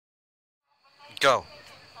Go.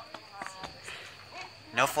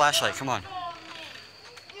 No flashlight, come on.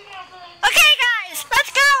 Okay, guys,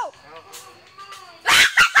 let's go.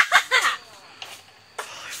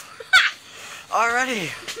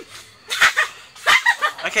 Already.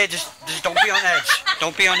 Okay, just don't be on edge.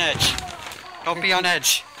 Don't be on edge. Don't be on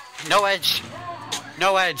edge. No edge.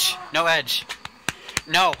 No edge. No edge.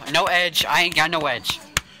 No edge. I ain't got no edge.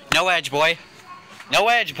 No edge, boy. No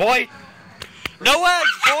edge, boy. No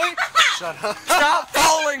edge, boy. Shut up. Stop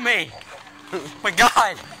following me. My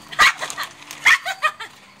God.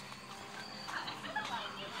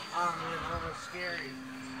 Oh man, that was scary.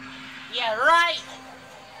 Yeah, right.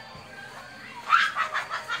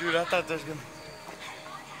 Dude, I thought there was gonna.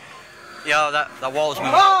 Yo, that wall is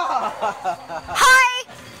moving. Hi.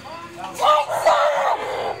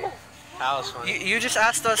 That was funny. You just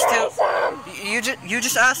asked us to. You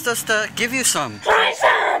just asked us to give you some. Try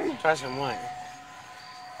some what?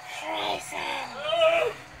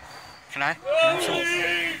 Can I? Can I have some?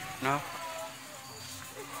 No.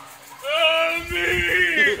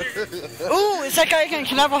 Ooh, it's that guy again.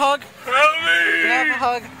 Can I have a hug? Can I have a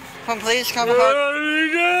hug? Come, please, come have a hug.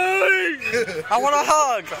 I want a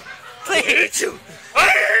hug. Please. I hate you. I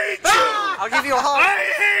hate you. I'll give you a hug.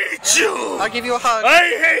 I hate you. I'll give you a hug. I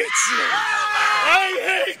hate you. I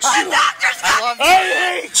hate you. I love you. I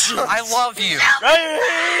hate you. I love you. I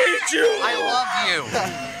hate you. I love you.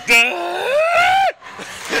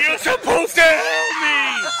 You're supposed to help me.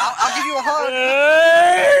 I'll give you a hug.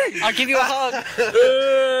 I'll give you a hug.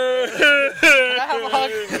 Can I have a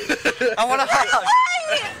hug? I want a hug.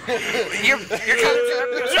 You're kind of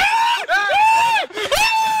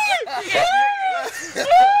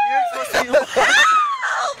You're supposed to be...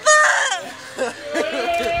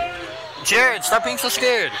 Jared, stop being so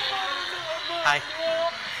scared. Hi.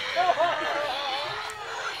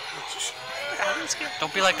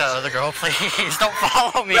 Don't be like that other girl, please. Don't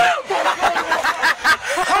follow me.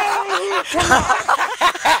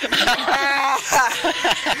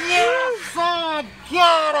 Oh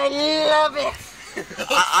God, I love it.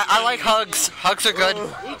 I like hugs. Hugs are good.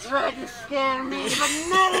 You tried to scare me, but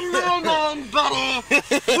not in my mind, buddy.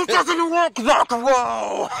 It doesn't work that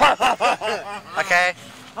way. Okay.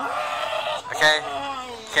 Okay.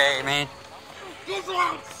 Okay, man. This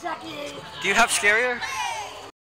one's sucky. Do you have scarier?